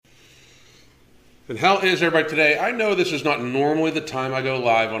And how is everybody today? I know this is not normally the time I go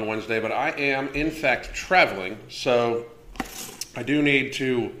live on Wednesday, but I am, in fact, traveling. So I do need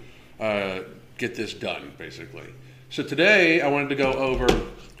to get this done, basically. So today I wanted to go over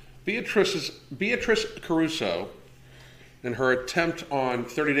Beatrice Caruso and her attempt on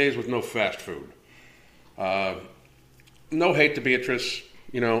 30 days with no fast food. No hate to Beatrice.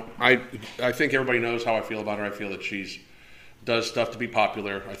 You know, I think everybody knows how I feel about her. I feel that she's does stuff to be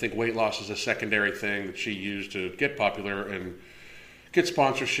popular. I think weight loss is a secondary thing that she used to get popular and get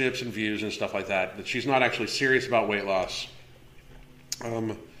sponsorships and views and stuff like that. That she's not actually serious about weight loss.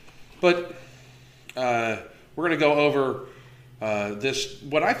 But we're going to go over this,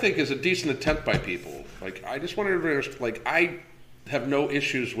 what I think is a decent attempt by people. Like, I just wanted to, like, I have no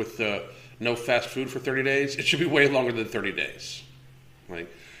issues with no fast food for 30 days. It should be way longer than 30 days.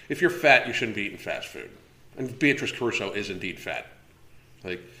 Like, if you're fat, you shouldn't be eating fast food. And Beatrice Caruso is indeed fat.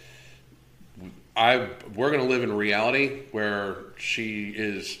 Like, we're going to live in reality where she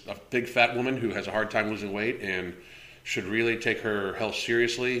is a big fat woman who has a hard time losing weight and should really take her health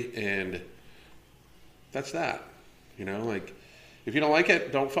seriously. And that's that. You know, like, if you don't like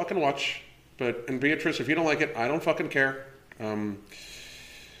it, don't fucking watch. And Beatrice, if you don't like it, I don't fucking care.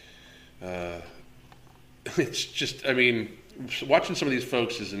 It's just, I mean, watching some of these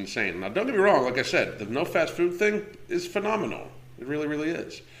folks is insane. Now, don't get me wrong. Like I said, the no fast food thing is phenomenal. It really, really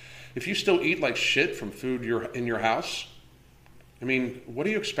is. If you still eat like shit from food in your house, I mean, what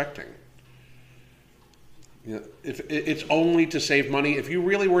are you expecting? You know, if it's only to save money, if you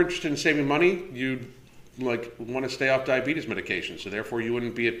really were interested in saving money, you'd like want to stay off diabetes medication. So therefore, you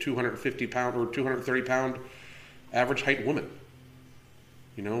wouldn't be a 250 pound or 230 pound average height woman.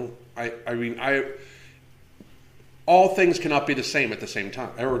 You know, I mean, all things cannot be the same at the same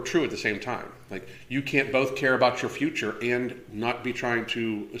time, or true at the same time. Like, you can't both care about your future and not be trying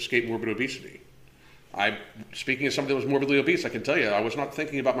to escape morbid obesity. Speaking as somebody that was morbidly obese, I can tell you, I was not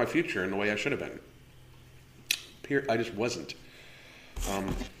thinking about my future in the way I should have been. I just wasn't.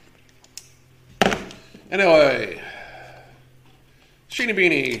 Anyway, Sheeny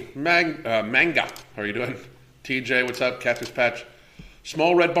Beanie, Manga, how are you doing? TJ, what's up? Cactus Patch.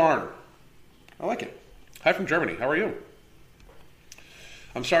 Small Red Barn. I like it. Hi from Germany. How are you?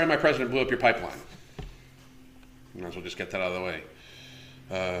 I'm sorry my president blew up your pipeline. Might as well just get that out of the way.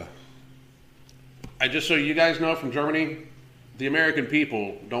 I just so you guys know from Germany, the American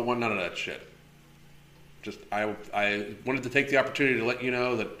people don't want none of that shit. Just I wanted to take the opportunity to let you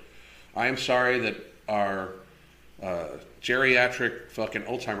know that I am sorry that our geriatric fucking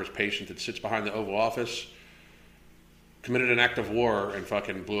Alzheimer's patient that sits behind the Oval Office committed an act of war and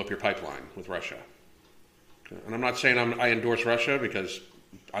fucking blew up your pipeline with Russia. And I'm not saying I endorse Russia, because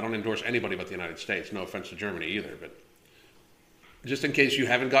I don't endorse anybody but the United States. No offense to Germany either. But just in case you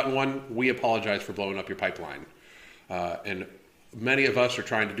haven't gotten one, we apologize for blowing up your pipeline. And many of us are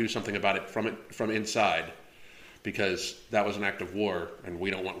trying to do something about it from inside, because that was an act of war, and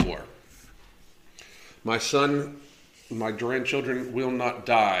we don't want war. My son, my grandchildren will not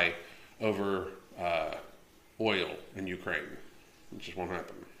die over oil in Ukraine. It just won't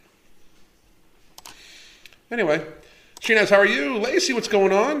happen. Anyway, Sheenaz, how are you? Lacey, what's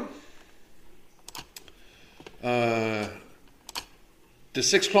going on? The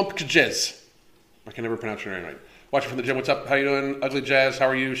Six Clump Jazz. I can never pronounce your name right. Watching from the gym, what's up? How you doing? Ugly Jazz, how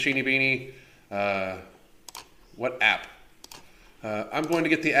are you? Sheeny Beanie. What app? I'm going to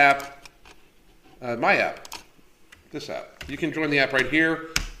get the app, my app, this app. You can join the app right here.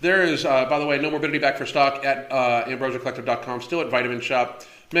 There is, by the way, No Morbidity back for stock at ambrosiacollective.com, still at Vitamin Shop,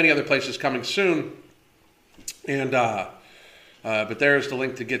 many other places coming soon. And but there's the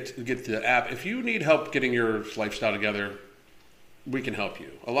link to get the app. If you need help getting your lifestyle together, we can help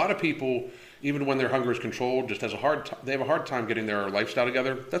you. A lot of people, even when their hunger is controlled, just has they have a hard time getting their lifestyle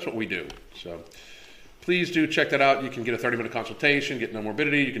together. That's what we do. So please do check that out. You can get a 30-minute consultation, get No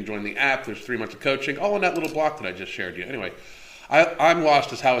Morbidity. You can join the app. There's 3 months of coaching, all in that little block that I just shared you. Anyway, I'm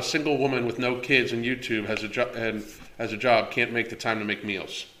lost as how a single woman with no kids and YouTube has a job can't make the time to make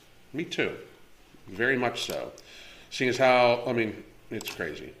meals. Me too. Very much so. Seeing as how, I mean, it's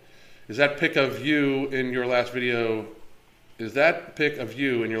crazy. Is that pic of you in your last video? Is that pic of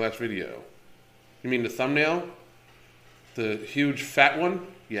you in your last video? You mean the thumbnail? The huge fat one?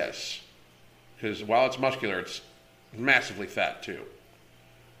 Yes. Because while it's muscular, it's massively fat too.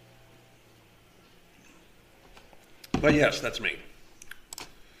 But yes, that's me.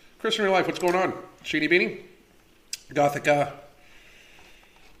 Chris in real life, what's going on? Sheeny Beanie? Gothica?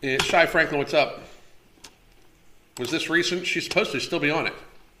 Shy Franklin, what's up? Was this recent? She's supposed to still be on it.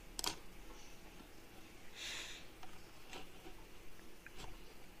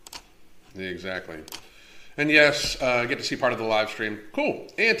 Exactly. And yes, I get to see part of the live stream. Cool.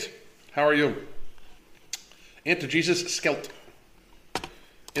 Ant, how are you? Ant to Jesus Skelt.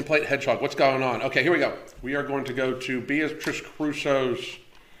 Implate Hedgehog. What's going on? Okay, here we go. We are going to go to Beatrice Caruso's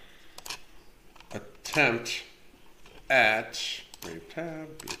attempt at Brave Tab,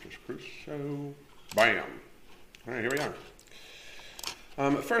 Beatrice Caruso. Bam. All right, here we are.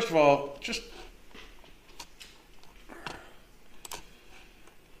 First of all, just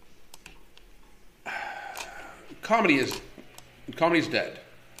comedy is dead.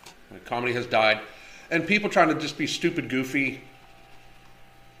 Comedy has died, and people trying to just be stupid, goofy,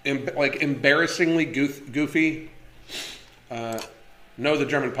 embarrassingly goofy. Know the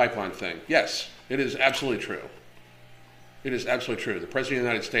German pipeline thing. Yes, it is absolutely true. It is absolutely true. The President of the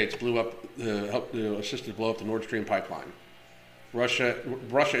United States assisted blow up the Nord Stream pipeline. Russia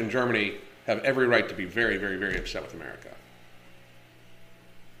and Germany have every right to be very, very, very upset with America.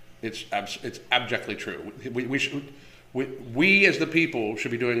 It's abjectly true. We as the people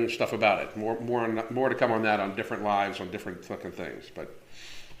should be doing stuff about it. More to come on that on different lives, on different fucking things.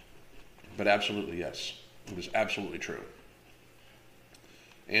 But absolutely yes, it is absolutely true,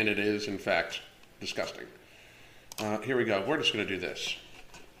 and it is in fact disgusting. Here we go. We're just going to do this.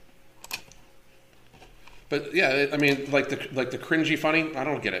 But yeah, I mean, like the cringy funny. I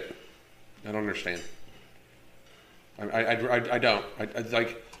don't get it. I don't understand. I don't. I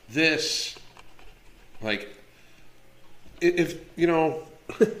like this. Like, if you know,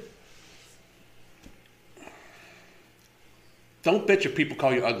 don't bitch if people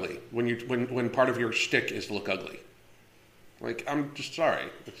call you ugly when part of your shtick is to look ugly. Like, I'm just sorry.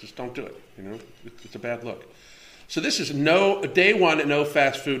 Just don't do it. You know, it's a bad look. So this is day one, no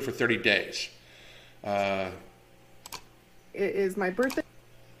fast food for 30 days. It is my birthday.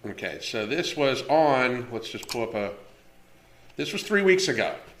 Okay, so this was on, let's just pull up this was 3 weeks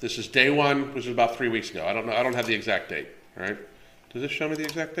ago. This is day one, which is about 3 weeks ago. I don't know, I don't have the exact date, all right? Does this show me the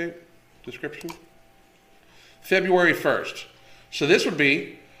exact date? Description? February 1st. So this would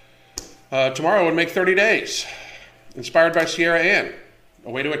be, tomorrow would make 30 days. Inspired by Sierra Ann.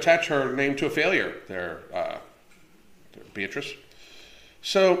 A way to attach her name to a failure there, Beatrice.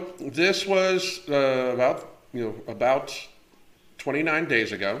 So this was about 29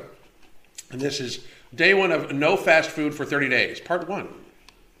 days ago, and this is day one of no fast food for 30 days, part one.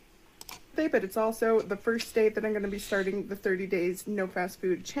 But it's also the first day that I'm going to be starting the 30 days no fast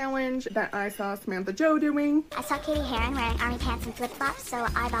food challenge that I saw Samantha Joe doing. I saw Katie Heron wearing army pants and flip-flops, so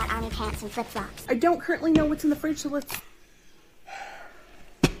I bought army pants and flip-flops. I don't currently know what's in the fridge, so let's...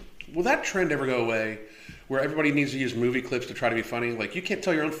 Will that trend ever go away? Where everybody needs to use movie clips to try to be funny? Like, you can't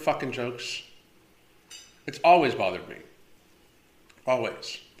tell your own fucking jokes. It's always bothered me.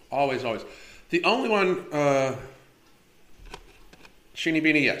 Always. Always, always. The only one, Sheeny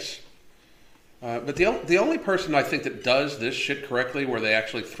Beanie, yes. But the only person I think that does this shit correctly, where they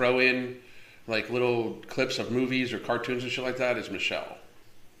actually throw in like little clips of movies or cartoons and shit like that, is Michelle.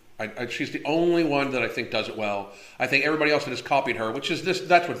 She's the only one that I think does it well. I think everybody else that has copied her, which is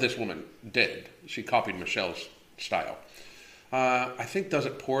that's what this woman did. She copied Michelle's style. I think does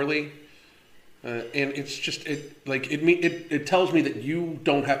it poorly, and it's just it tells me that you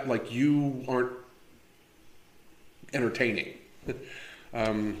don't have you aren't entertaining.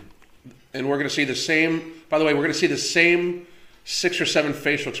 And we're going to see the same. By the way, we're going to see the same 6 or 7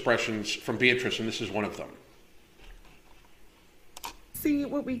 facial expressions from Beatrice, and this is one of them. See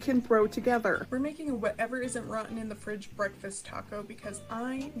what we can throw together. We're making a whatever isn't rotten in the fridge breakfast taco because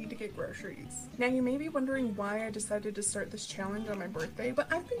I need to get groceries. Now you may be wondering why I decided to start this challenge on my birthday, but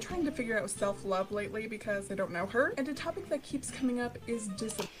I've been trying to figure out self-love lately because I don't know her, and a topic that keeps coming up is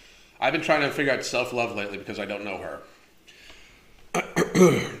discipline. I've been trying to figure out self-love lately because I don't know her.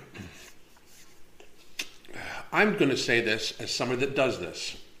 I'm going to say this as someone that does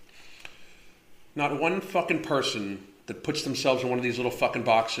this. Not one fucking person that puts themselves in one of these little fucking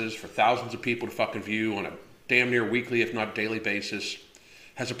boxes for thousands of people to fucking view on a damn near weekly, if not daily basis,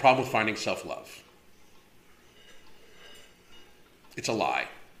 has a problem with finding self-love. It's a lie.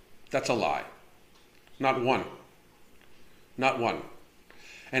 That's a lie. Not one. Not one.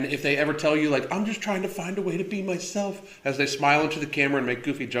 And if they ever tell you, I'm just trying to find a way to be myself, as they smile into the camera and make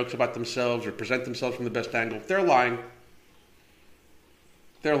goofy jokes about themselves or present themselves from the best angle, they're lying.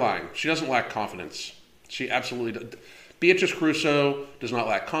 They're lying. She doesn't lack confidence. She absolutely does. Beatrice Caruso does not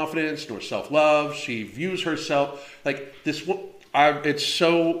lack confidence nor self-love. She views herself this. It's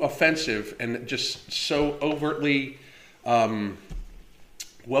so offensive and just so overtly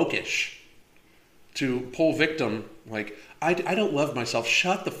wokish to pull victim. I don't love myself.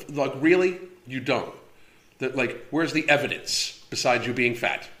 Shut the really? You don't. Where's the evidence besides you being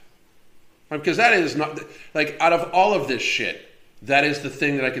fat? Because that is not, like, out of all of this shit, that is the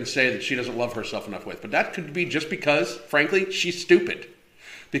thing that I can say that she doesn't love herself enough with. But that could be just because, frankly, she's stupid.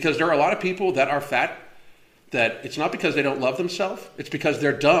 Because there are a lot of people that are fat that it's not because they don't love themselves, it's because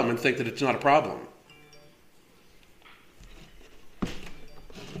they're dumb and think that it's not a problem.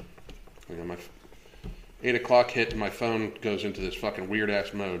 You know, my 8 o'clock hit and my phone goes into this fucking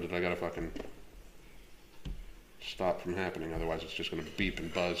weird-ass mode that I gotta fucking stop from happening. Otherwise, it's just gonna beep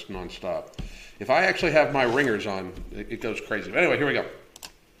and buzz nonstop. If I actually have my ringers on, it goes crazy. But anyway, here we go.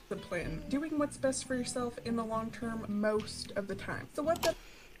 The plan. Doing what's best for yourself in the long term most of the time. So what the...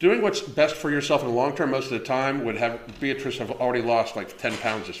 Doing what's best for yourself in the long term most of the time would have Beatrice have already lost like 10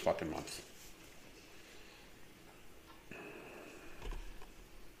 pounds this fucking month.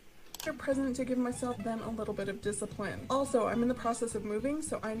 Present to give myself then a little bit of discipline. Also, I'm in the process of moving,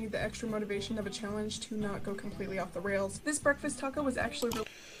 so I need the extra motivation of a challenge to not go completely off the rails. This breakfast taco was actually really...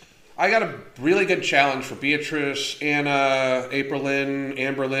 I got a really good challenge for Beatrice, Anna, April Lynn,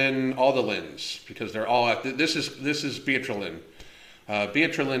 Amber Lynn, all the Lynns, because they're all at this is Beatrice Lynn.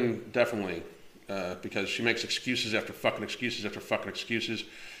 Beatrice Lynn definitely, because she makes excuses after fucking excuses after fucking excuses,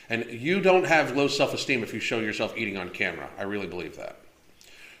 and you don't have low self-esteem if you show yourself eating on camera. I really believe that.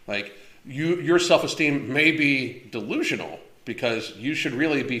 Like, your self-esteem may be delusional because you should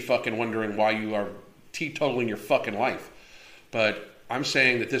really be fucking wondering why you are teetotaling your fucking life. But I'm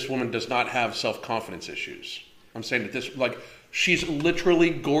saying that this woman does not have self-confidence issues. I'm saying that this, like, she's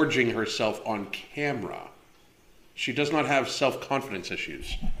literally gorging herself on camera. She does not have self-confidence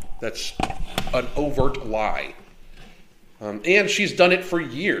issues. That's an overt lie. And she's done it for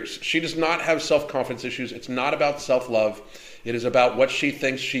years. She does not have self-confidence issues. It's not about self-love. It is about what she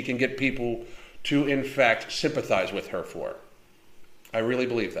thinks she can get people to, in fact, sympathize with her for. I really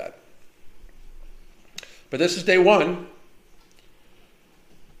believe that. But this is day one.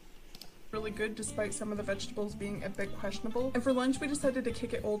 Really good despite some of the vegetables being a bit questionable. And for lunch we decided to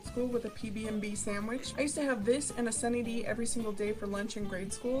kick it old school with a PB&B sandwich. I used to have this and a Sunny D every single day for lunch in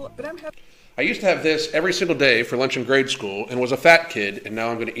grade school, but I used to have this every single day for lunch in grade school and was a fat kid, and now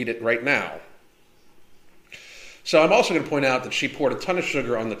I'm going to eat it right now. So I'm also going to point out that she poured a ton of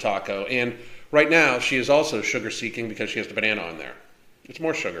sugar on the taco, and right now she is also sugar seeking because she has the banana on there. It's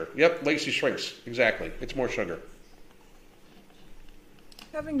more sugar. Yep, Lacey shrinks. Exactly. It's more sugar.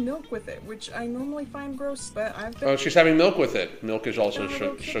 Having milk with it, which I normally find gross, but I've been... Oh, she's having milk with it. Milk is also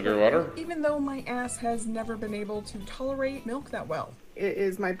sugar water. Even though my ass has never been able to tolerate milk that well. It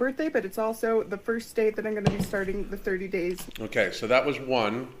is my birthday, but it's also the first day that I'm going to be starting the 30 days. Okay, so that was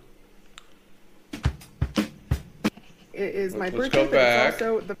one. It is my Let's birthday, go back. but it's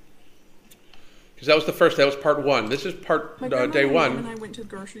also the... Because that was the first, that was part one. This is day one. And I went to the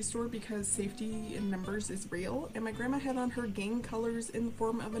grocery store because safety in numbers is real, and my grandma had on her gang colors in the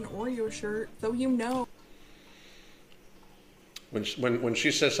form of an Oreo shirt, so you know. When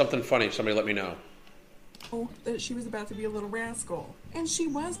she says something funny, somebody let me know. That she was about to be a little rascal. And she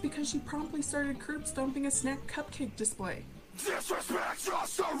was, because she promptly started curb stomping a snack cupcake display. Disrespect your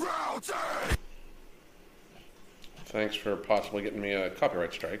surroundings! Thanks for possibly getting me a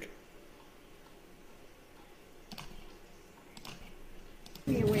copyright strike.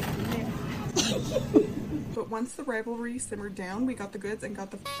 But once the rivalry simmered down, we got the goods and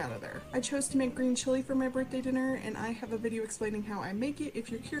got the f*** out of there. I chose to make green chili for my birthday dinner, and I have a video explaining how I make it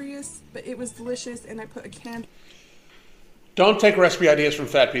if you're curious, but it was delicious, and I put a can... Don't take recipe ideas from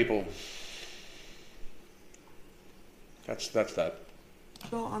fat people. That's that.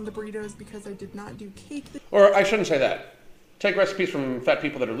 ...on the burritos because I did not do cake. Or I shouldn't say that. Take recipes from fat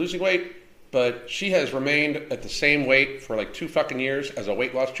people that are losing weight, but she has remained at the same weight for like 2 fucking years as a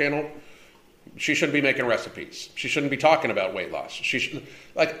weight loss channel. She shouldn't be making recipes. She shouldn't be talking about weight loss. She should,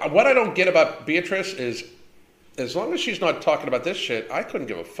 like, what I don't get about Beatrice is, as long as she's not talking about this shit, I couldn't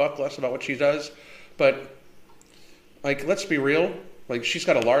give a fuck less about what she does. But, like, let's be real. Like, she's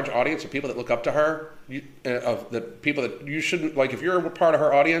got a large audience of people that look up to her, of the people that you shouldn't, like, if you're a part of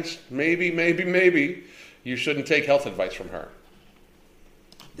her audience, maybe you shouldn't take health advice from her.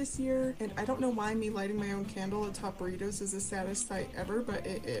 This year, and I don't know why me lighting my own candle atop burritos is the saddest sight ever, but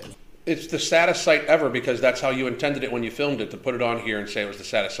it is. It's the saddest sight ever because that's how you intended it when you filmed it, to put it on here and say it was the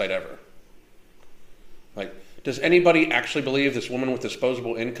saddest sight ever. Like, does anybody actually believe this woman with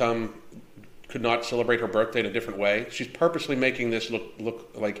disposable income could not celebrate her birthday in a different way? She's purposely making this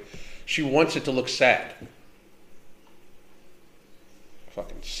look like she wants it to look sad.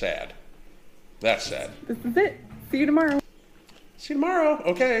 Fucking sad. That's sad. This is it. See you tomorrow. See you tomorrow.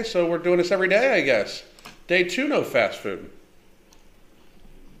 Okay, so we're doing this every day, I guess. Day 2, no fast food.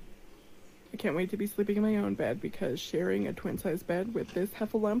 can't wait to be sleeping in my own bed because sharing a twin-size bed with this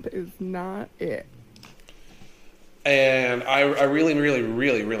heffalump is not it. And I really, really,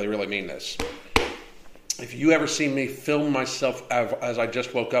 really, really, really mean this. If you ever see me film myself as I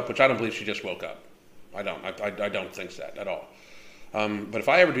just woke up, which I don't believe she just woke up. I don't think that at all. But if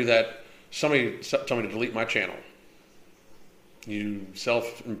I ever do that, somebody tell me to delete my channel. You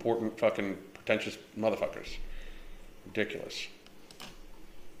self-important fucking pretentious motherfuckers. Ridiculous.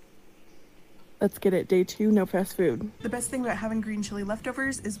 Let's get it. Day 2, no fast food. The best thing about having green chili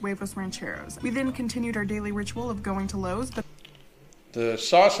leftovers is huevos rancheros. We then continued our daily ritual of going to Lowe's, but The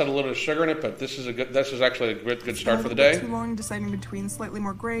sauce had a little bit of sugar in it, but this is actually a good start for the day. too long deciding between slightly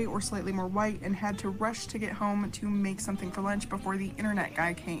more gray or slightly more white, and had to rush to get home to make something for lunch before the internet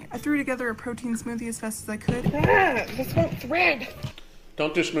guy came. I threw together a protein smoothie as fast as I could. This won't thread.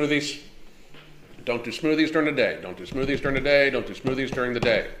 Don't do smoothies. Don't do smoothies during the day. Don't do smoothies during the day. Don't do smoothies during the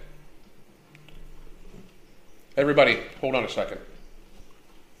day. Everybody, hold on a second.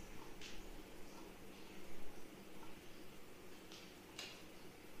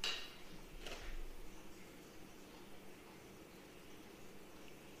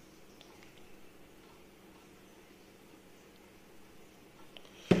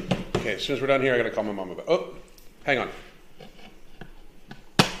 Okay, as soon as we're done here, I gotta call my mom about. Oh, hang on.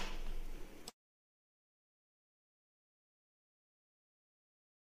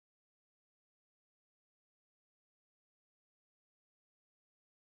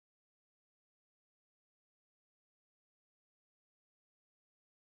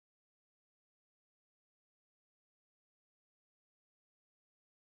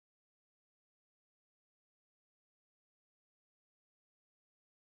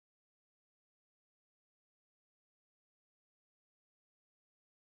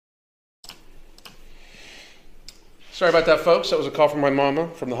 Sorry about that, folks. That was a call from my mama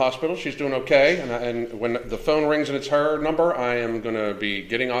from the hospital. She's doing okay, and when the phone rings and it's her number, I am going to be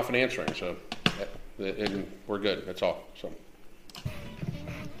getting off and answering. So, and we're good. That's all. So,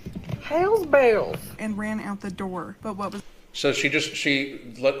 Hell's bells. And ran out the door. But what was so she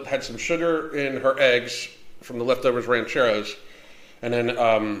had some sugar in her eggs from the leftovers rancheros, and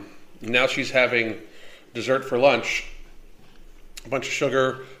then now she's having dessert for lunch. A bunch of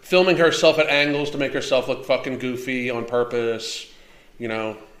sugar, filming herself at angles to make herself look fucking goofy on purpose, you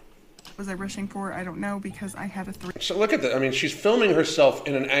know. was I rushing for? I don't know, because I had a So look at that. I mean, she's filming herself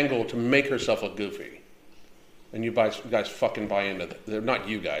in an angle to make herself look goofy. And you guys fucking buy into that. They're not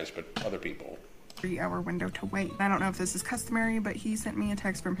you guys, but other people. 3-hour window to wait. I don't know if this is customary, but he sent me a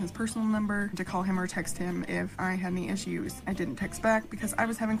text from his personal number to call him or text him if I had any issues. I didn't text back because I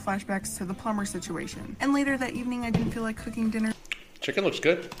was having flashbacks to the plumber situation. And later that evening, I didn't feel like cooking dinner. Chicken looks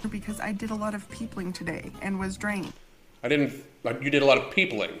good. Because I did a lot of peopling today and was drained. You did a lot of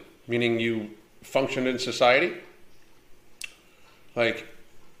peopling, meaning you functioned in society? Like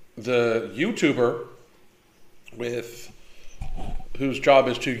the YouTuber whose job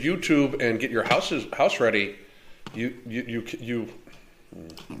is to YouTube and get your house ready, you.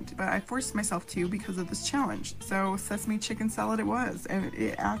 But I forced myself to because of this challenge. So sesame chicken salad it was, and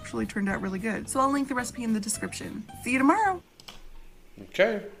it actually turned out really good. So I'll link the recipe in the description. See you tomorrow.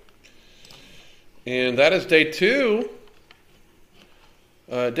 Okay. And that is day 2.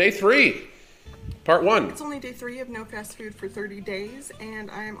 Day 3, part 1. It's only day 3 of no fast food for 30 days, and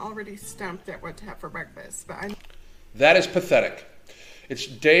I am already stumped at what to have for breakfast. But That is pathetic. It's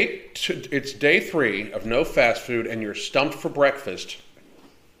day 3 of no fast food, and you're stumped for breakfast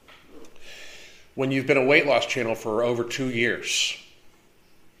when you've been a weight loss channel for over 2 years.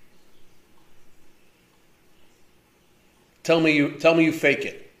 Tell me you fake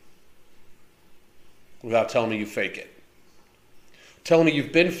it without telling me you fake it. Tell me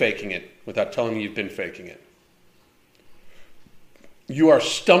you've been faking it without telling me you've been faking it. You are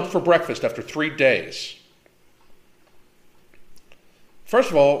stumped for breakfast after 3 days. First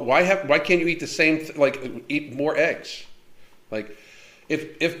of all, why can't you eat the same eat more eggs? Like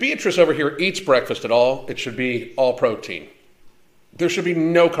if Beatrice over here eats breakfast at all, it should be all protein. There should be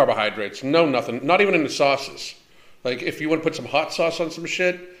no carbohydrates, no nothing, not even in the sauces. Like if you want to put some hot sauce on some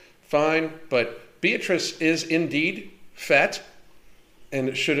shit, fine, but Beatrice is indeed fat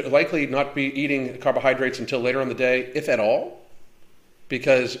and should likely not be eating carbohydrates until later on the day, if at all,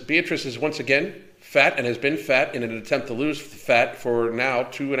 because Beatrice is once again fat and has been fat in an attempt to lose fat for now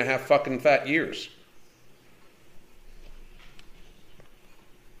 2.5 fucking fat years.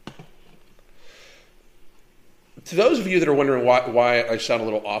 To those of you that are wondering why I sound a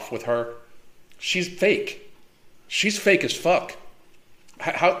little off with her, she's fake. She's fake as fuck.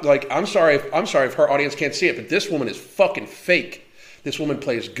 I'm sorry if her audience can't see it, but this woman is fucking fake. This woman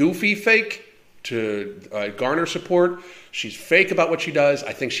plays goofy fake. garner support. She's fake about what she does.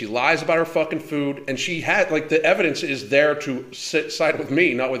 I think she lies about her fucking food. And she had, like, the evidence is there to side with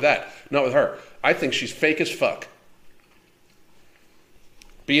me, not with her. I think she's fake as fuck.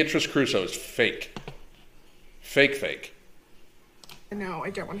 Beatrice Caruso is fake. Fake. No, I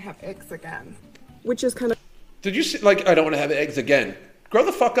don't want to have eggs again. Which is kind of... Did you see, like, I don't want to have eggs again. Grow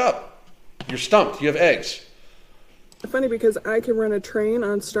the fuck up. You're stumped. You have eggs. funny because I can run a train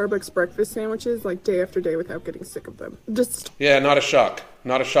on Starbucks breakfast sandwiches like day after day without getting sick of them. Yeah, not a shock.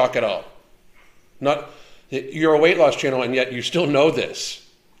 Not a shock at all. You're a weight loss channel, and yet you still know this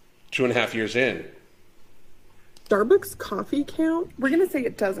 2.5 years in. Starbucks coffee count? We're going to say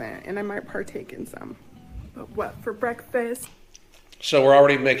it doesn't, and I might partake in some. But what, for breakfast? So we're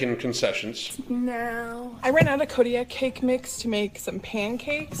already making concessions. No. I ran out of Kodiak cake mix to make some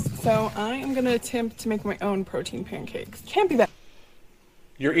pancakes, so I am going to attempt to make my own protein pancakes. Can't be that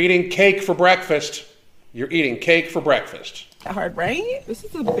You're eating cake for breakfast. hard, right? This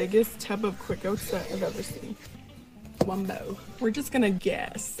is the biggest tub of quick oats that I've ever seen. Wumbo. We're just going to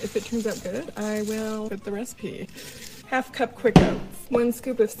guess. If it turns out good, I will put the recipe. 1/2 cup quick oats. 1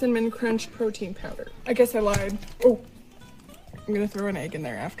 scoop of cinnamon crunch protein powder. I guess I lied. Oh. I'm gonna throw an egg in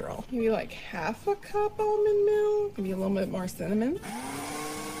there after all. Maybe like 1/2 cup almond milk. Maybe a little bit more cinnamon.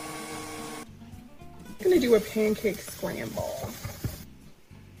 I'm gonna do a pancake scramble.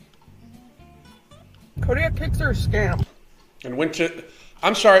 Kodiak cakes are a scam. And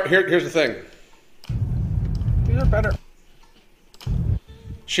I'm sorry, here's the thing. These are better.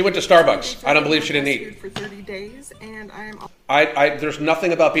 She went to Starbucks. I don't believe she didn't eat. For 30 days, and There's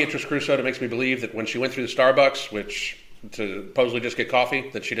nothing about Beatrice Caruso that makes me believe that when she went through the Starbucks, which to supposedly just get coffee,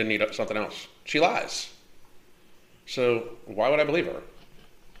 that she didn't eat something else. She lies. So why would I believe her?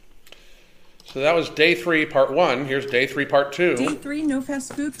 So that was day 3, part 1. Here's day 3, part 2. Day 3, no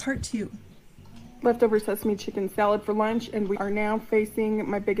fast food, part 2. leftover sesame chicken salad for lunch, and we are now facing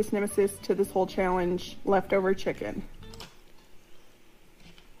my biggest nemesis to this whole challenge, leftover chicken.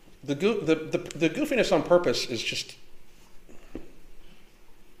 The goofiness on purpose is just...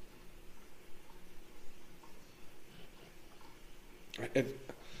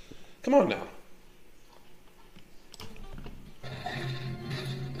 Come on now.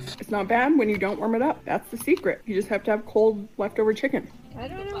 It's not bad when you don't warm it up. That's the secret. You just have to have cold leftover chicken. I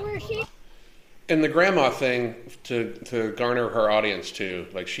don't know where she... And the grandma thing, to garner her audience too,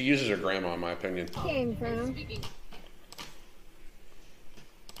 like she uses her grandma in my opinion. came from.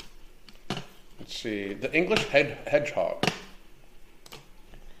 Let's see, the English hedgehog.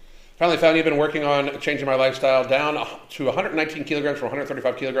 Finally found you've been working on changing my lifestyle down to 119 kilograms from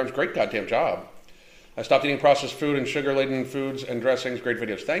 135 kilograms. Great goddamn job. I stopped eating processed food and sugar-laden foods and dressings. Great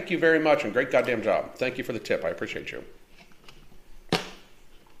videos. Thank you very much and great goddamn job. Thank you for the tip. I appreciate you.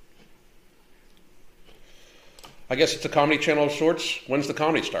 I guess it's a comedy channel of sorts. When's the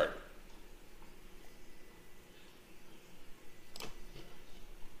comedy start?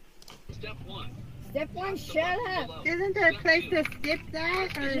 Step 1, shut up. Isn't there a place to skip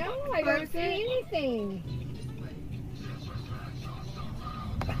that? Or No, I don't see anything.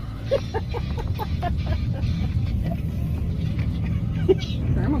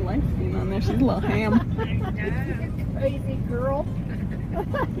 Grandma likes being on there. She's a little ham. Crazy girl.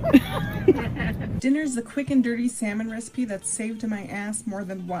 Dinner is a quick and dirty salmon recipe that's saved my ass more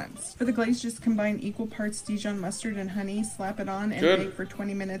than once. For the glaze, just combine equal parts Dijon mustard and honey, slap it on, and bake for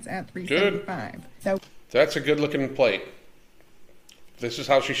 20 minutes at 375. That's a good looking plate. This is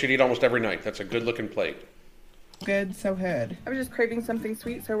how she should eat almost every night. That's a good looking plate. Good, so good. I was just craving something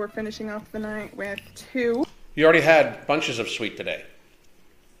sweet, so we're finishing off the night with 2. You already had bunches of sweet today.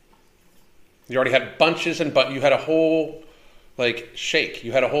 You already had bunches and you had a whole shake.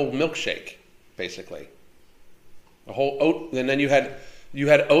 You had a whole milkshake, basically. A whole oat, and then you had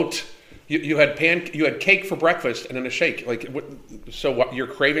oat. You had cake for breakfast and then a shake. So what? You're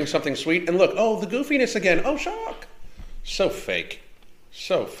craving something sweet, and look, the goofiness again. Oh, shock! So fake,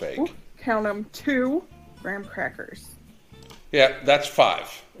 so fake. Ooh, count them, 2 graham crackers. Yeah, that's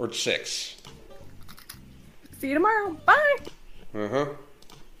 5 or 6. See you tomorrow. Bye.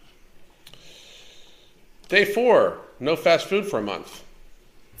 Day 4, no fast food for a month.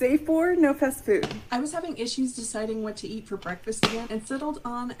 Day 4, no fast food. I was having issues deciding what to eat for breakfast again and settled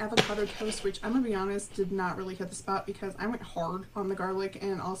on avocado toast, which I'm gonna be honest did not really hit the spot because I went hard on the garlic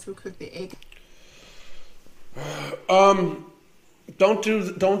and also cooked the egg. Don't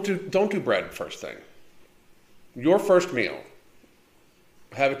do bread first thing. Your first meal,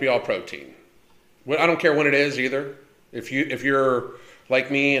 have it be all protein. I don't care when it is either. If you're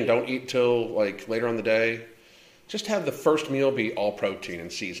like me and don't eat till later on the day, just have the first meal be all protein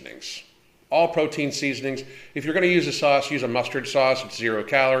and seasonings. All protein seasonings. If you're going to use a sauce, use a mustard sauce. It's 0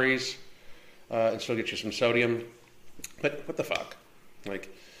 calories. And still get you some sodium. But what the fuck?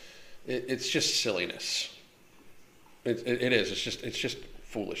 Like, it's just silliness. It is. It's just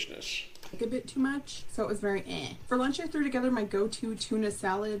foolishness. A bit too much, so it was very eh. For lunch, I threw together my go-to tuna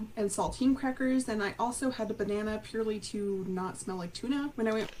salad and saltine crackers, and I also had a banana purely to not smell like tuna. When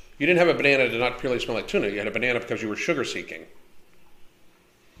I went, You didn't have a banana to not purely smell like tuna. You had a banana because you were sugar seeking.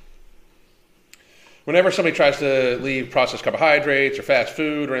 Whenever somebody tries to leave processed carbohydrates or fast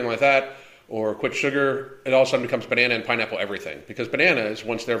food or anything like that, or quit sugar, it all of a sudden becomes banana and pineapple everything. Because bananas,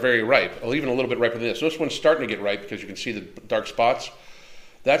 once they're very ripe, or even a little bit riper than this one's starting to get ripe because you can see the dark spots.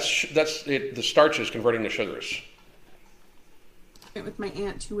 That's it. The starch is converting to sugars. went with my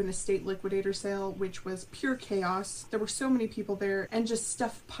aunt to an estate liquidator sale, which was pure chaos. There were so many people there and just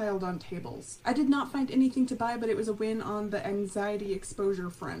stuff piled on tables. I did not find anything to buy, but it was a win on the anxiety exposure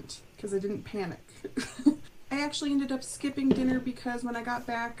front because I didn't panic. I actually ended up skipping dinner because when I got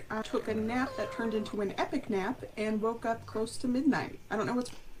back, I took a nap that turned into an epic nap and woke up close to midnight. I don't know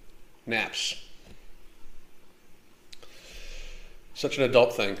what's Naps. Such an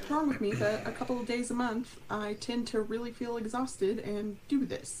adult thing. wrong with me, but a couple of days a month, I tend to really feel exhausted and do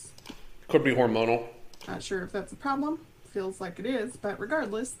this. Could be hormonal. Not sure if that's a problem. Feels like it is, but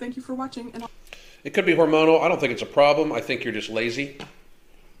regardless, thank you for watching. And It could be hormonal. I don't think it's a problem. I think you're just lazy.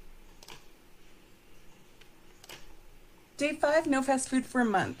 Day 5, no fast food for a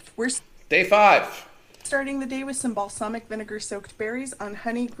month. We're Day 5. starting the day with some balsamic vinegar-soaked berries on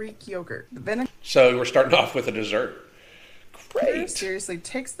honey Greek yogurt. The vinegar So we're starting off with a dessert. Great. seriously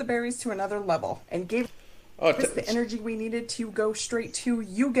takes the berries to another level and gave Oh, us the energy we needed to go straight to,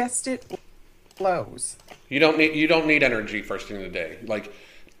 you guessed it, blows. you don't need energy first thing of the day. Like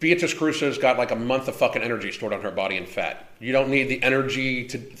Beatrice Caruso's got like a month of fucking energy stored on her body and fat. You don't need the energy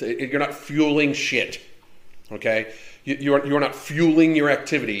to. You're not fueling shit. Okay, you're not fueling your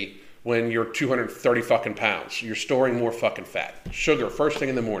activity when you're 230 fucking pounds. You're storing more fucking fat. Sugar first thing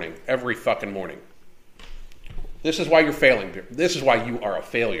in the morning, every fucking morning. This is why you're failing. This is why you are a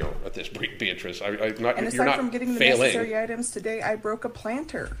failure at this, Beatrice. And You're aside not from getting the failing. necessary items today, I broke a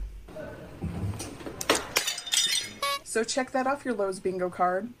planter. So check that off your Lowe's bingo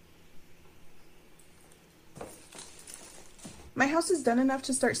card. My house is done enough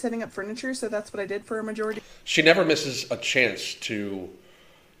to start setting up furniture, so that's what I did for a majority She never misses a chance to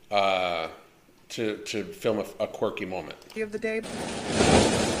film a quirky moment. of the day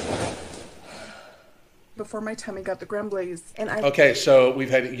before my tummy got the grumblies. And I Okay, so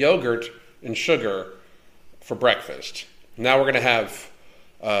we've had yogurt and sugar for breakfast. Now we're gonna have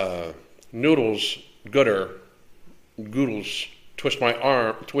noodles, goodles, twist my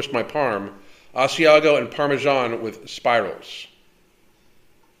parm, Asiago and Parmesan with spirals.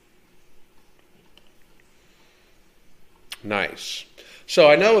 Nice.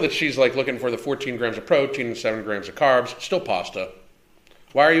 So I know that she's like looking for the 14 grams of protein and 7 grams of carbs. Still pasta.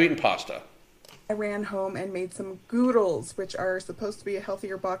 Why are you eating pasta? ran home and made some goodles, which are supposed to be a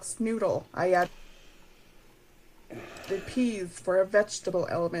healthier boxed noodle. I added peas for a vegetable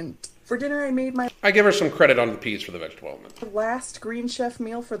element. For dinner, I made my I give her some credit on the peas for the vegetable element. last Green Chef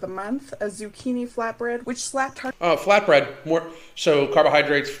meal for the month, a zucchini flatbread, which slapped hard Oh, flatbread. More so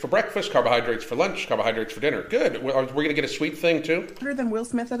carbohydrates for breakfast, carbohydrates for lunch, carbohydrates for dinner. Good. We're going to get a sweet thing too. than Will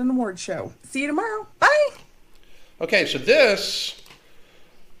Smith at an award show. See you tomorrow. Bye! Okay, so this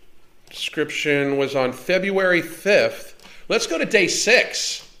description was on February 5th. Let's go to day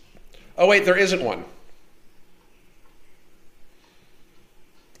 6. Oh, wait, there isn't one.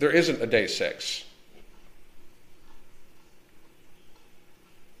 There isn't a day 6.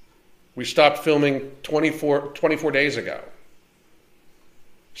 We stopped filming 24 days ago.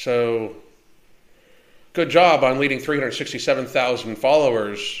 So, good job on leading 367,000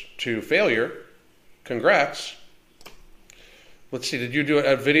 followers to failure. Congrats. Let's see, did you do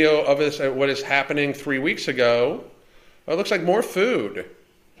a video of this, what is happening 3 weeks ago? Oh, it looks like more food.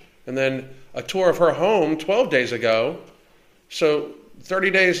 And then a tour of her home 12 days ago. So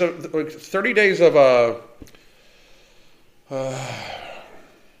 30 days of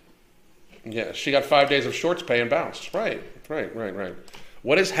yeah, she got 5 days of shorts pay and bounced. Right.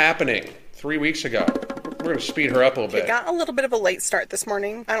 What is happening 3 weeks ago? We're going to speed her up a little bit. Got a little bit of a late start this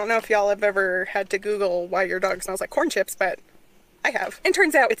morning. I don't know if y'all have ever had to Google why your dog smells like corn chips, but I have. And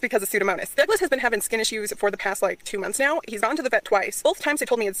turns out it's because of Pseudomonas. Douglas has been having skin issues for the past 2 months now. He's gone to the vet twice. Both times they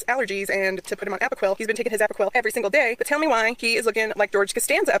told me it's allergies and to put him on Apoquel. He's been taking his Apoquel every single day. But tell me why he is looking like George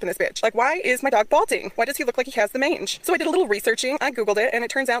Costanza up in this bitch. Why is my dog balding? Why does he look like he has the mange? So I did a little researching. I Googled it, and it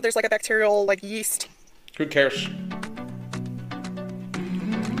turns out there's a bacterial yeast. Who cares?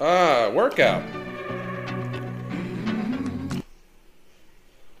 Workout.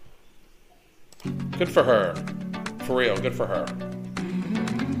 Good for her. For real, good for her.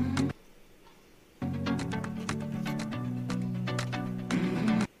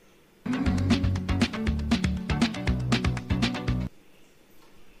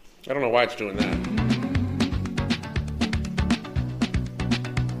 I don't know why it's doing that.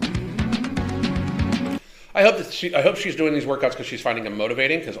 I hope she's doing these workouts because she's finding them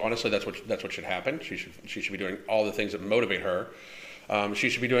motivating. Because honestly, that's what should happen. She should be doing all the things that motivate her. She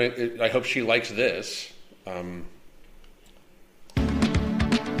should be doing. I hope she likes this.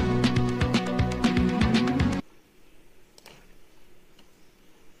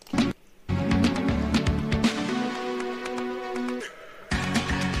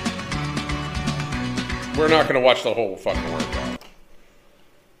 We're not going to watch the whole fucking workout.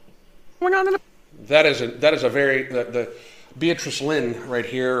 We're not gonna. That is a very the Beatrice Lynn right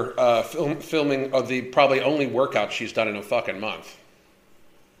here filming of the probably only workout she's done in a fucking month.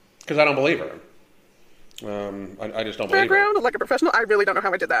 Because I don't believe her. I just don't believe her. Background, like a professional. I really don't know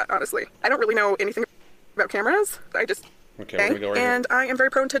how I did that. Honestly, I don't really know anything about cameras. I just okay. Here we go right and here. I am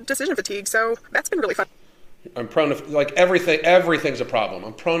very prone to decision fatigue, so that's been really fun. I'm prone to like everything. Everything's a problem.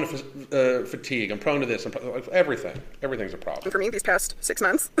 I'm prone to fatigue. I'm prone to this. Everything. Everything's a problem for me these past 6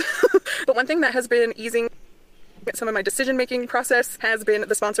 months. But one thing that has been easing some of my decision-making process has been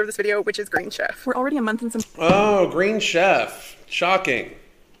the sponsor of this video, which is Green Chef. We're already a month in some. Oh, Green Chef! Shocking.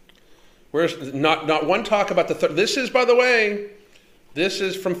 Where's not one talk about the third? This is, by the way, this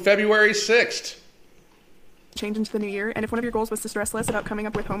is from February 6th. Change into the new year, and if one of your goals was to stress less about coming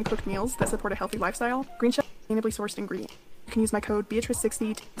up with home-cooked meals that support a healthy lifestyle, Green Chef sustainably sourced ingredients. You can use my code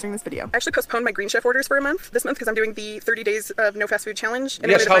Beatrice60 during this video. I actually postponed my Green Chef orders for a month this month because I'm doing the 30 days of no fast food challenge. And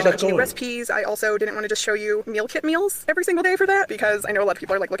yes, I wanted to how's find that going? New recipes. I also didn't want to just show you meal kit meals every single day for that because I know a lot of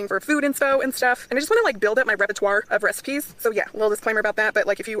people are like looking for food inspo and stuff, and I just want to like build up my repertoire of recipes. So yeah, a little disclaimer about that. But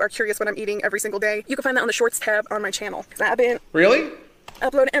like, if you are curious what I'm eating every single day, you can find that on the Shorts tab on my channel. Because I've been really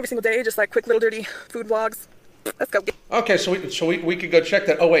uploading every single day, just like quick little dirty food vlogs. Let's go. Okay, so we could go check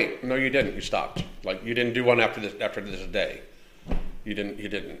that. Oh wait, no, you didn't. You stopped. Like you didn't do one after this day. You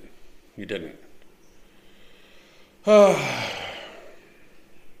didn't.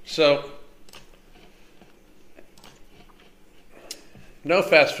 So no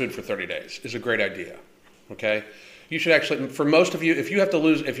fast food for 30 days is a great idea. Okay, you should actually, for most of you, if you have to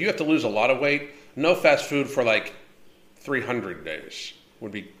lose a lot of weight, no fast food for like 300 days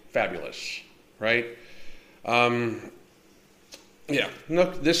would be fabulous, right? Yeah, no,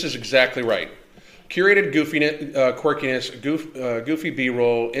 this is exactly right. Curated goofiness, quirkiness, goofy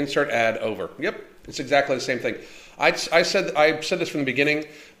B-roll, insert ad, over. Yep, it's exactly the same thing. I said this from the beginning.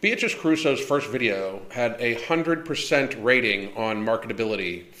 Beatrice Caruso's first video had 100% rating on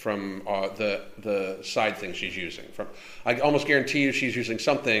marketability from the side thing she's using. I almost guarantee you she's using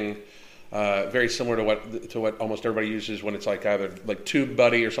something very similar to what almost everybody uses when it's like either like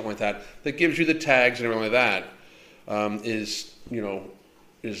TubeBuddy or something like that gives you the tags and everything like that.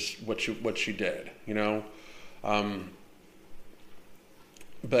 Is what she did, you know,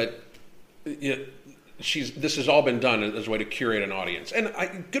 but this has all been done as a way to curate an audience, and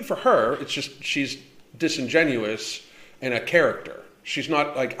good for her. It's just she's disingenuous and a character. She's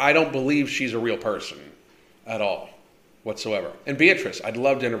not like, I don't believe she's a real person at all whatsoever. And Beatrice, I'd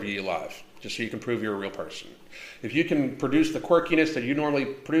love to interview you live just so you can prove you're a real person. If you can produce the quirkiness that you normally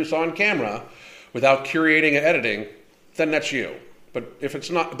produce on camera without curating and editing, then that's you. But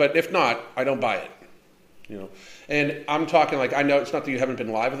if not, I don't buy it. You know, and I'm talking like, I know it's not that you haven't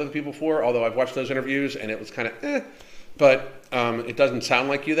been live with other people before, although I've watched those interviews and it was kind of but it doesn't sound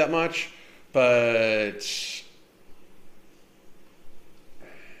like you that much. But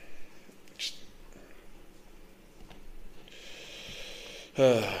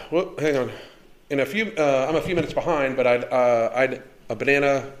well, hang on. I'm a few minutes behind, but I'd a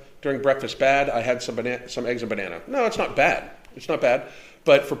banana during breakfast bad. I had some eggs and banana. No, it's not bad. It's not bad.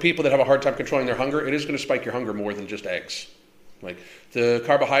 But for people that have a hard time controlling their hunger, it is going to spike your hunger more than just eggs. Like the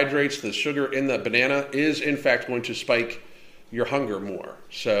carbohydrates, the sugar in the banana is in fact going to spike your hunger more.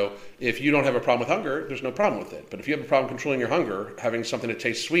 So if you don't have a problem with hunger, there's no problem with it. But if you have a problem controlling your hunger, having something that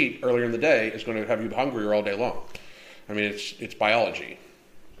tastes sweet earlier in the day is going to have you hungrier all day long. I mean, it's biology.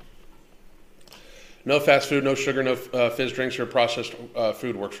 No fast food, no sugar, no fizz drinks or processed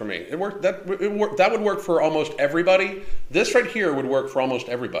food works for me. It worked. That would work for almost everybody. This right here would work for almost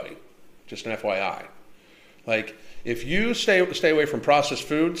everybody. Just an FYI. Like if you stay away from processed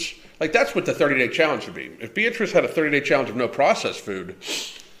foods, like that's what the 30-day challenge would be. If Beatrice had a 30-day challenge of no processed food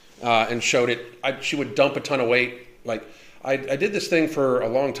and showed it, she would dump a ton of weight. Like I did this thing for a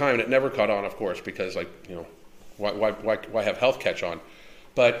long time, and it never caught on, of course, because, like, you know, why have health catch on?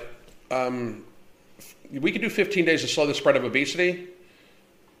 But we could do 15 days to slow the spread of obesity.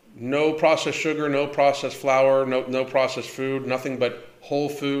 No processed sugar, no processed flour, no processed food, nothing but whole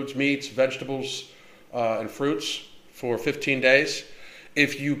foods, meats, vegetables, and fruits for 15 days.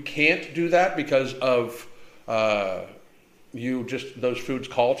 If you can't do that because of those foods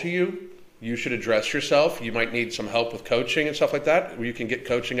call to you, you should address yourself. You might need some help with coaching and stuff like that. You can get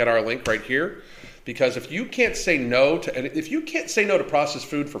coaching at our link right here. Because if you can't say no to processed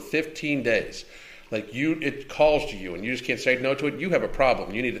food for 15 days, like it calls to you and you just can't say no to it, you have a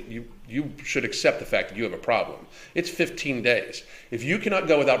problem. You should accept the fact that you have a problem. It's 15 days. If you cannot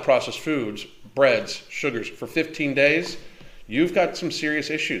go without processed foods, breads, sugars for 15 days, you've got some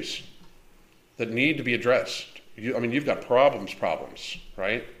serious issues that need to be addressed. You've got problems,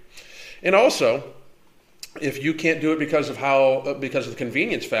 right? And also, if you can't do it because of the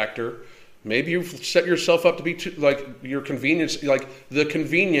convenience factor, maybe you've set yourself up to be your convenience, like the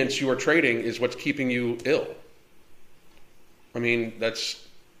convenience you are trading is what's keeping you ill. I mean, that's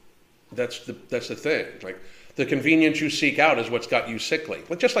the thing. Like the convenience you seek out is what's got you sickly.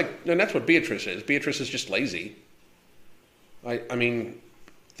 And that's what Beatrice is. Beatrice is just lazy. I mean,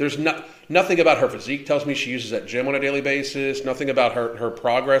 there's nothing about her physique tells me she uses that gym on a daily basis. Nothing about her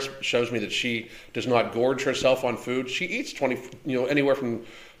progress shows me that she does not gorge herself on food. She eats anywhere from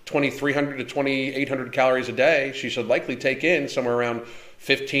 2,300 to 2,800 calories a day. She should likely take in somewhere around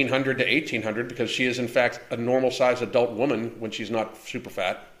 1,500 to 1,800 because she is in fact a normal sized adult woman when she's not super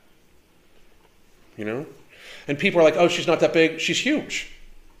fat. You know? And people are like, oh, she's not that big. She's huge.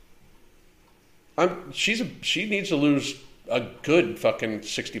 She needs to lose a good fucking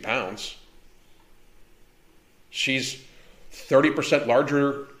 60 pounds. She's 30%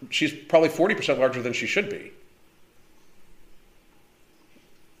 larger. She's probably 40% larger than she should be.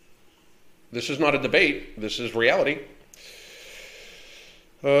 This is not a debate. This is reality.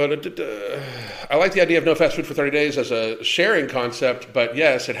 I like the idea of no fast food for 30 days as a sharing concept, but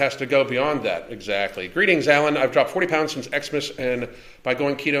yes, it has to go beyond that. Exactly. Greetings, Alan. I've dropped 40 pounds since Xmas, and by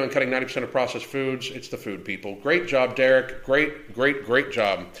going keto and cutting 90% of processed foods, it's the food, people. Great job, Derek. Great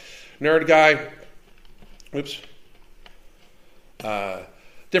job. Nerd guy. Oops.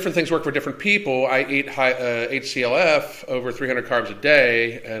 Different things work for different people. I eat HCLF, over 300 carbs a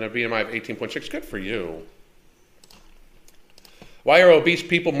day, and a BMI of 18.6. Good for you. Why are obese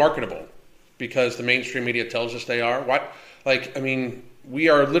people marketable? Because the mainstream media tells us they are. We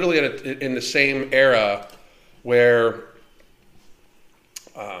are literally in the same era where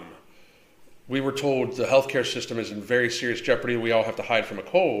we were told the healthcare system is in very serious jeopardy. We all have to hide from a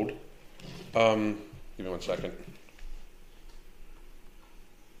cold. Give me 1 second.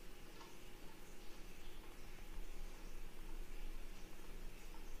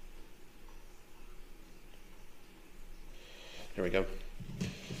 Here we go.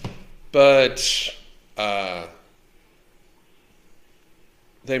 But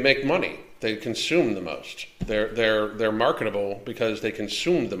they make money. They consume the most. They're marketable because they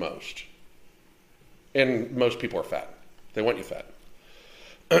consume the most. And most people are fat. They want you fat.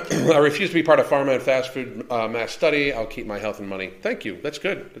 I refuse to be part of pharma and fast food mass study. I'll keep my health and money. Thank you. That's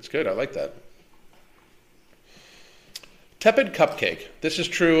good. That's good. I like that. Tepid cupcake. This is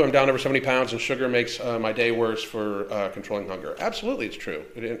true. I'm down over 70 pounds, and sugar makes my day worse for controlling hunger. Absolutely, it's true.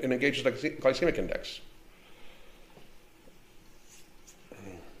 It engages the glycemic index.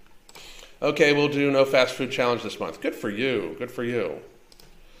 Okay, we'll do no fast food challenge this month. Good for you. Good for you.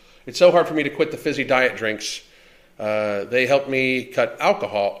 It's so hard for me to quit the fizzy diet drinks. They help me cut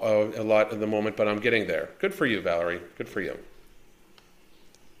alcohol a lot at the moment, but I'm getting there. Good for you, Valerie. Good for you.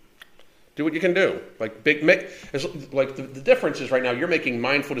 Do what you can do. The difference is right now you're making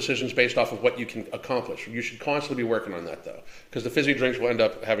mindful decisions based off of what you can accomplish. You should constantly be working on that, though, because the fizzy drinks will end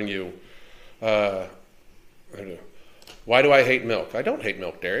up having you. Why do I hate milk? I don't hate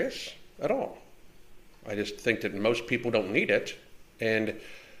milk, Darius, at all. I just think that most people don't need it, and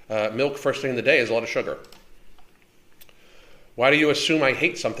milk first thing in the day is a lot of sugar. Why do you assume I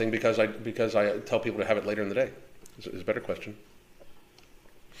hate something because I tell people to have it later in the day? Is a better question.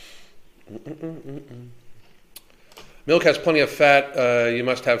 Milk has plenty of fat. You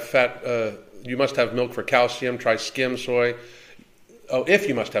must have fat. You must have milk for calcium. Try skim soy. Oh, if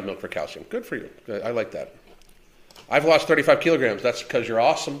you must have milk for calcium. Good for you. I like that. I've lost 35 kilograms. That's because you're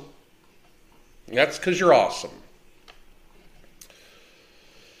awesome. That's because you're awesome.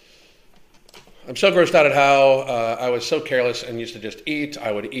 I'm so grossed out at how I was so careless and used to just eat.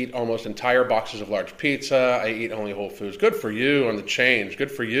 I would eat almost entire boxes of large pizza. I eat only whole foods. Good for you on the change. Good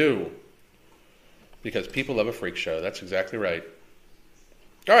for you. because people love a freak show. That's exactly right.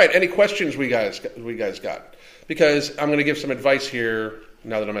 All right, any questions we guys got? Because I'm going to give some advice here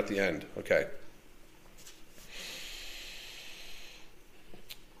now that I'm at the end. Okay.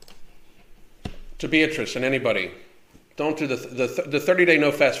 To Beatrice and anybody, don't do the 30-day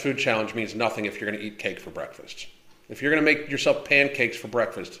no fast food challenge means nothing if you're going to eat cake for breakfast. If you're going to make yourself pancakes for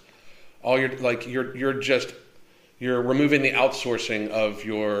breakfast, you're removing the outsourcing of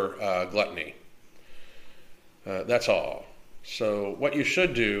your gluttony. That's all. So what you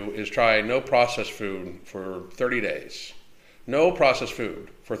should do is try no processed food for 30 days. No processed food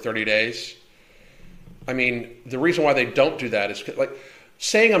for 30 days. I mean, the reason why they don't do that is like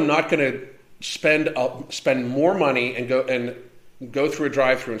saying I'm not going to spend more money and go through a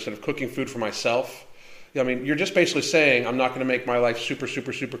drive-through instead of cooking food for myself. I mean, you're just basically saying I'm not going to make my life super,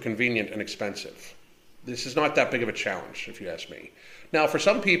 super, super convenient and expensive. This is not that big of a challenge, if you ask me. Now, for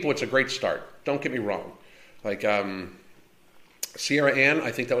some people, it's a great start. Don't get me wrong. Like Sierra Ann,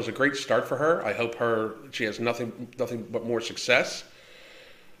 I think that was a great start for her. I hope she has nothing but more success.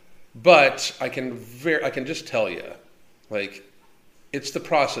 But I can just tell you, like, it's the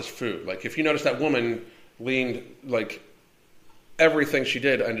processed food. Like, if you notice that woman leaned, like, everything she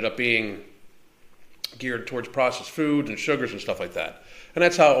did ended up being geared towards processed food and sugars and stuff like that. And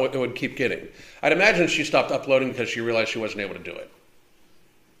that's how it would keep getting. I'd imagine she stopped uploading because she realized she wasn't able to do it.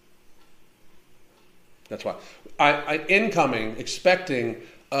 That's why. Incoming, expecting,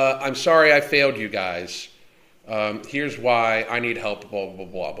 I'm sorry I failed you guys. Here's why I need help, blah, blah,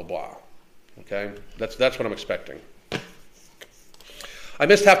 blah, blah, blah. Okay? That's what I'm expecting. I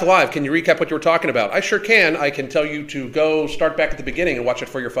missed half the live. Can you recap what you were talking about? I sure can. I can tell you to go start back at the beginning and watch it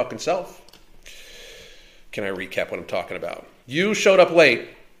for your fucking self. Can I recap what I'm talking about? You showed up late.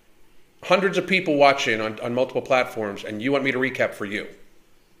 Hundreds of people watching on multiple platforms, and you want me to recap for you.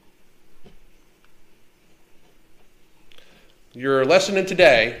 Your lesson in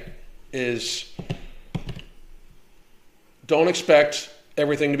today is don't expect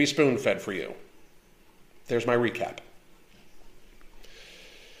everything to be spoon-fed for you. There's my recap.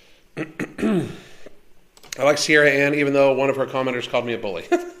 I like Sierra Ann, even though one of her commenters called me a bully.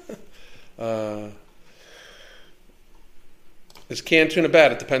 Is canned tuna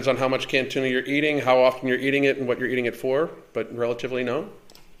bad? It depends on how much canned tuna you're eating, how often you're eating it, and what you're eating it for, but relatively no.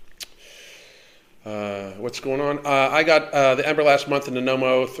 What's going on? I got the Ember last month and the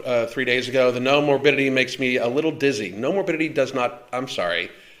Nomo 3 days ago. The no morbidity makes me a little dizzy. No morbidity does not, I'm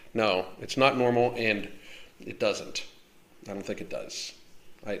sorry. No, it's not normal, and it doesn't. I don't think it does.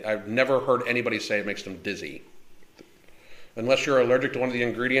 I've never heard anybody say it makes them dizzy. Unless you're allergic to one of the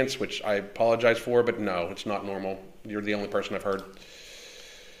ingredients, which I apologize for, but no, it's not normal. You're the only person I've heard.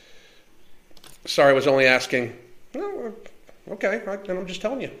 Sorry, I was only asking. No, okay, then I'm just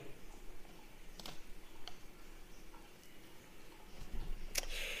telling you.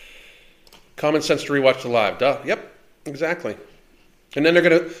 Common sense to rewatch the live. Duh. Yep, exactly. And then they're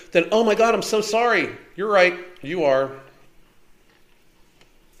going to, oh my God, I'm so sorry. You're right. You are.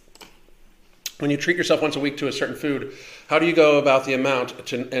 When you treat yourself once a week to a certain food, how do you go about the amount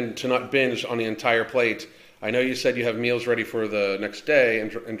to not binge on the entire plate? I know you said you have meals ready for the next day and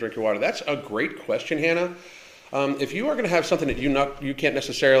drink your water. That's a great question, Hannah. If you are going to have something that you can't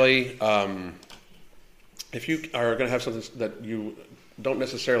necessarily, if you are going to have something that you don't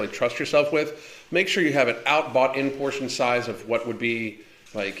necessarily trust yourself with, make sure you have an out-bought in portion size of what would be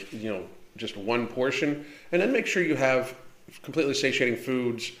like, just one portion, and then make sure you have completely satiating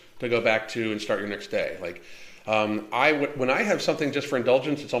foods to go back to and start your next day. Like, when I have something just for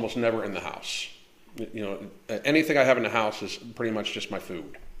indulgence, it's almost never in the house. Anything I have in the house is pretty much just my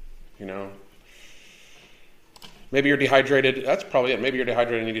food. Maybe you're dehydrated. That's probably it. Maybe you're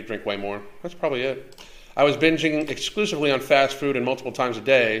dehydrated and you need to drink way more. That's probably it. I was binging exclusively on fast food and multiple times a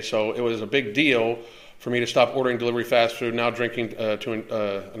day, so it was a big deal for me to stop ordering delivery fast food, now drinking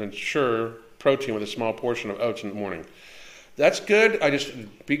to ensure protein with a small portion of oats in the morning. That's good. I just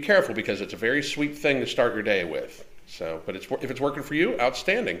be careful because it's a very sweet thing to start your day with. So, but if it's working for you,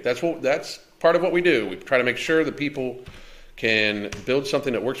 outstanding. That's part of what we do. We try to make sure that people can build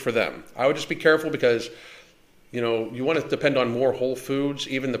something that works for them. I would just be careful because you want to depend on more whole foods,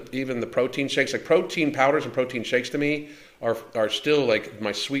 even the protein shakes. Like protein powders and protein shakes to me are still like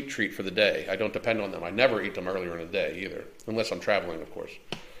my sweet treat for the day. I don't depend on them. I never eat them earlier in the day either, unless I'm traveling, of course.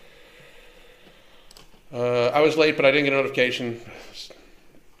 I was late, but I didn't get a notification.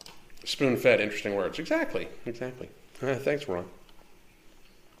 Spoon-fed, interesting words. Exactly. Thanks, Ron.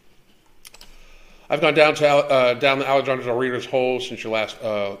 I've gone down the Alexander Del Rio's hole since your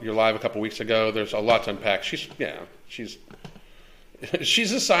live a couple weeks ago. There's a lot to unpack. She's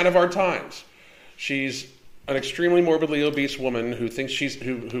a sign of our times. She's an extremely morbidly obese woman who thinks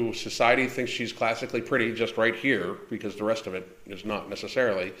who society thinks she's classically pretty just right here, because the rest of it is not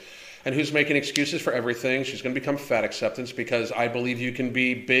necessarily, and who's making excuses for everything. She's going to become fat acceptance because I believe you can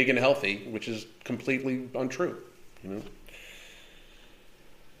be big and healthy, which is completely untrue.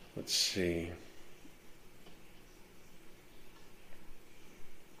 Let's see.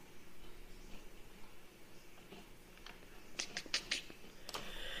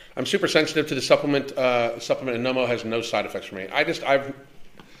 I'm super sensitive to the supplement. Supplement, and Nomo has no side effects for me.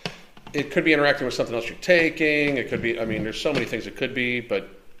 It could be interacting with something else you're taking. It could be, there's so many things it could be, but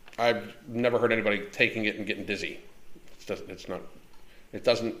I've never heard anybody taking it and getting dizzy. It doesn't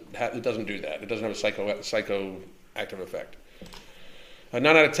do that. It doesn't have a psychoactive effect. 9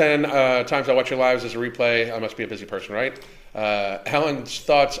 out of 10 times I watch your lives as a replay. I must be a busy person, right? Helen's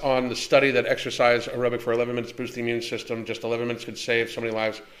thoughts on the study that exercise aerobic for 11 minutes boosts the immune system. Just 11 minutes could save so many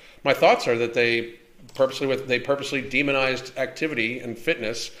lives. My thoughts are that they purposely demonized activity and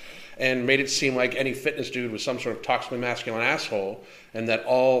fitness and made it seem like any fitness dude was some sort of toxically masculine asshole, and that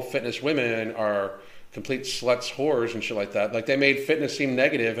all fitness women are complete sluts, whores, and shit like that. Like, they made fitness seem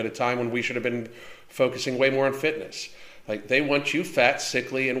negative at a time when we should have been focusing way more on fitness. Like, they want you fat,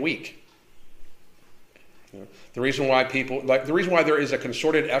 sickly, and weak. The reason why there is a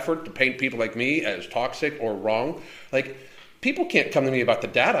concerted effort to paint people like me as toxic or wrong, like, people can't come to me about the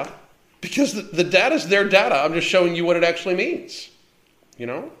data, because the data is their data. I'm just showing you what it actually means.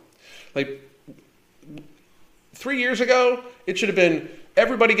 Like, 3 years ago, it should have been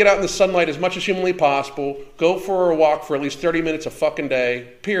everybody get out in the sunlight as much as humanly possible, go for a walk for at least 30 minutes a fucking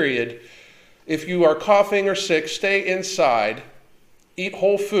day, period. If you are coughing or sick, stay inside, eat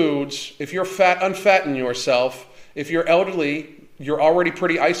whole foods. If you're fat, unfatten yourself. If you're elderly, you're already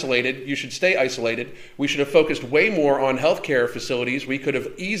pretty isolated. You should stay isolated. We should have focused way more on healthcare facilities. We could have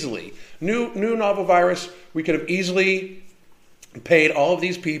easily, new novel virus, we could have easily paid all of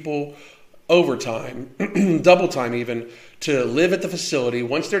these people overtime, double time even, to live at the facility.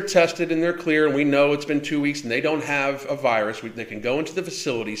 Once they're tested and they're clear and we know it's been 2 weeks and they don't have a virus, they can go into the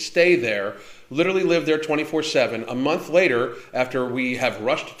facility, stay there, literally live there 24/7. A month later, after we have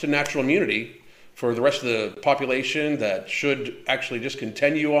rushed to natural immunity for the rest of the population that should actually just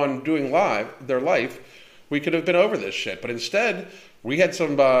continue on doing their life, we could have been over this shit. But instead, we had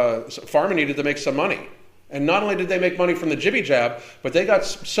some pharma needed to make some money. And not only did they make money from the jibby jab, but they got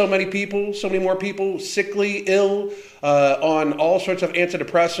so many more people sickly, ill, on all sorts of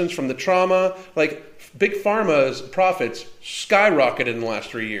antidepressants from the trauma. Like, Big Pharma's profits skyrocketed in the last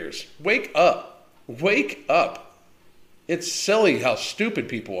 3 years. Wake up. Wake up. It's silly how stupid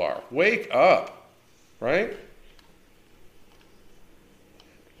people are. Wake up. Right?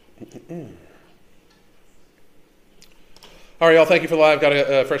 All right, y'all. Thank you for the live. Got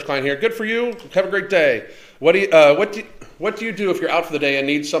a fresh client here. Good for you. Have a great day. What do you do if you're out for the day and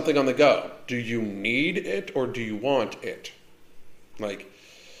need something on the go? Do you need it or do you want it? Like,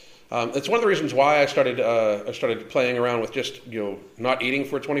 it's one of the reasons why I started playing around with just not eating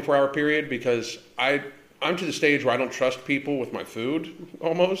for a 24-hour period, because I'm to the stage where I don't trust people with my food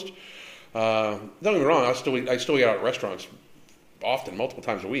almost. Don't get me wrong. I still eat out at restaurants often, multiple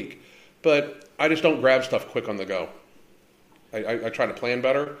times a week, but I just don't grab stuff quick on the go. I try to plan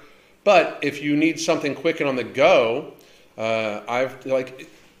better. But if you need something quick and on the go,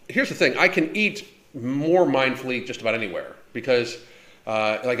 here's the thing. I can eat more mindfully just about anywhere, because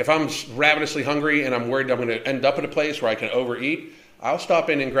if I'm ravenously hungry and I'm worried I'm going to end up at a place where I can overeat, I'll stop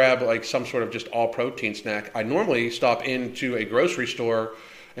in and grab some sort of just all protein snack. I normally stop into a grocery store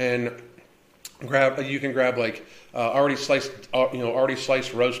and grab already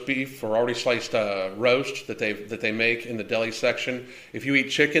sliced roast beef or already sliced roast that they make in the deli section. If you eat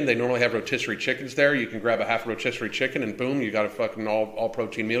chicken, they normally have rotisserie chickens there. You can grab a half rotisserie chicken and boom, you got a fucking all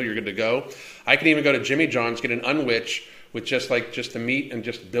protein meal. You're good to go. I can even go to Jimmy John's, get an unwich with just the meat and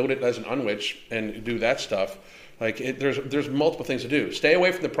just build it as an unwich and do that stuff. There's multiple things to do. Stay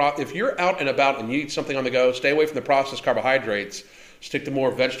away from if you're out and about and you eat something on the go, stay away from the processed carbohydrates. Stick to more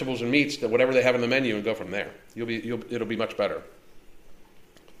vegetables and meats, whatever they have on the menu, and go from there. It'll be much better.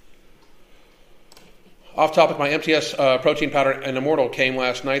 Off topic, my MTS protein powder and Immortal came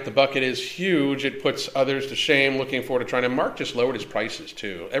last night. The bucket is huge. It puts others to shame. Looking forward to trying it. Mark just lowered his prices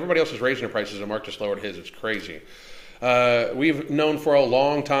too. Everybody else is raising their prices, and Mark just lowered his. It's crazy. We've known for a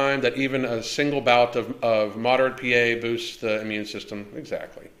long time that even a single bout of moderate PA boosts the immune system.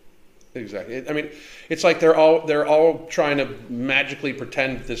 Exactly. I mean, it's like they're all trying to magically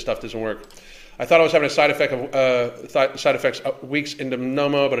pretend this stuff doesn't work. I thought I was having a side effects weeks into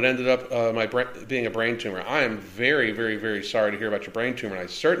Nomo, but it ended up being a brain tumor. I am very, very, very sorry to hear about your brain tumor, and I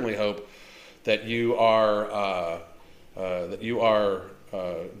certainly hope that you are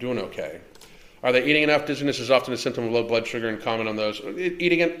doing okay. Are they eating enough? Dizziness is often a symptom of low blood sugar, and comment on those.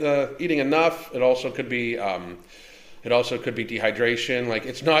 Eating enough. It also could be dehydration. Like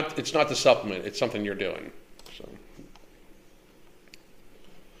it's not the supplement. It's something you're doing. So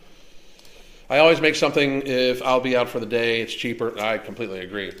I always make something if I'll be out for the day. It's cheaper. I completely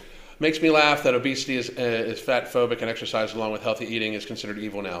agree. Makes me laugh that obesity is fat phobic and exercise along with healthy eating is considered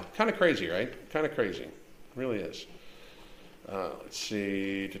evil now. Kind of crazy, right? Kind of crazy. It really is. Let's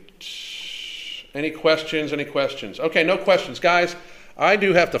see. Any questions? Okay, no questions. Guys, I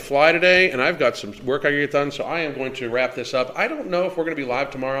do have to fly today, and I've got some work I got to get done, so I am going to wrap this up. I don't know if we're going to be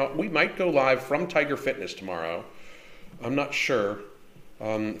live tomorrow. We might go live from Tiger Fitness tomorrow. I'm not sure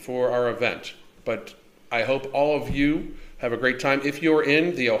for our event, but I hope all of you have a great time. If you're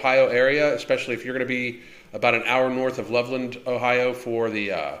in the Ohio area, especially if you're going to be about an hour north of Loveland, Ohio for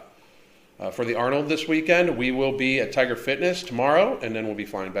the Arnold this weekend, we will be at Tiger Fitness tomorrow, and then we'll be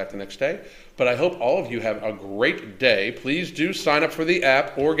flying back the next day. But I hope all of you have a great day. Please do sign up for the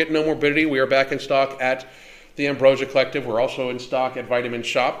app or get No Morbidity. We are back in stock at the Ambrosia Collective. We're also in stock at Vitamin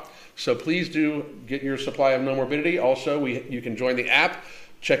Shop. So please do get your supply of No Morbidity. Also, you can join the app.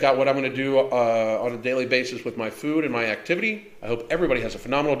 Check out what I'm going to do on a daily basis with my food and my activity. I hope everybody has a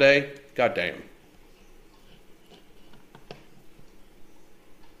phenomenal day. God damn.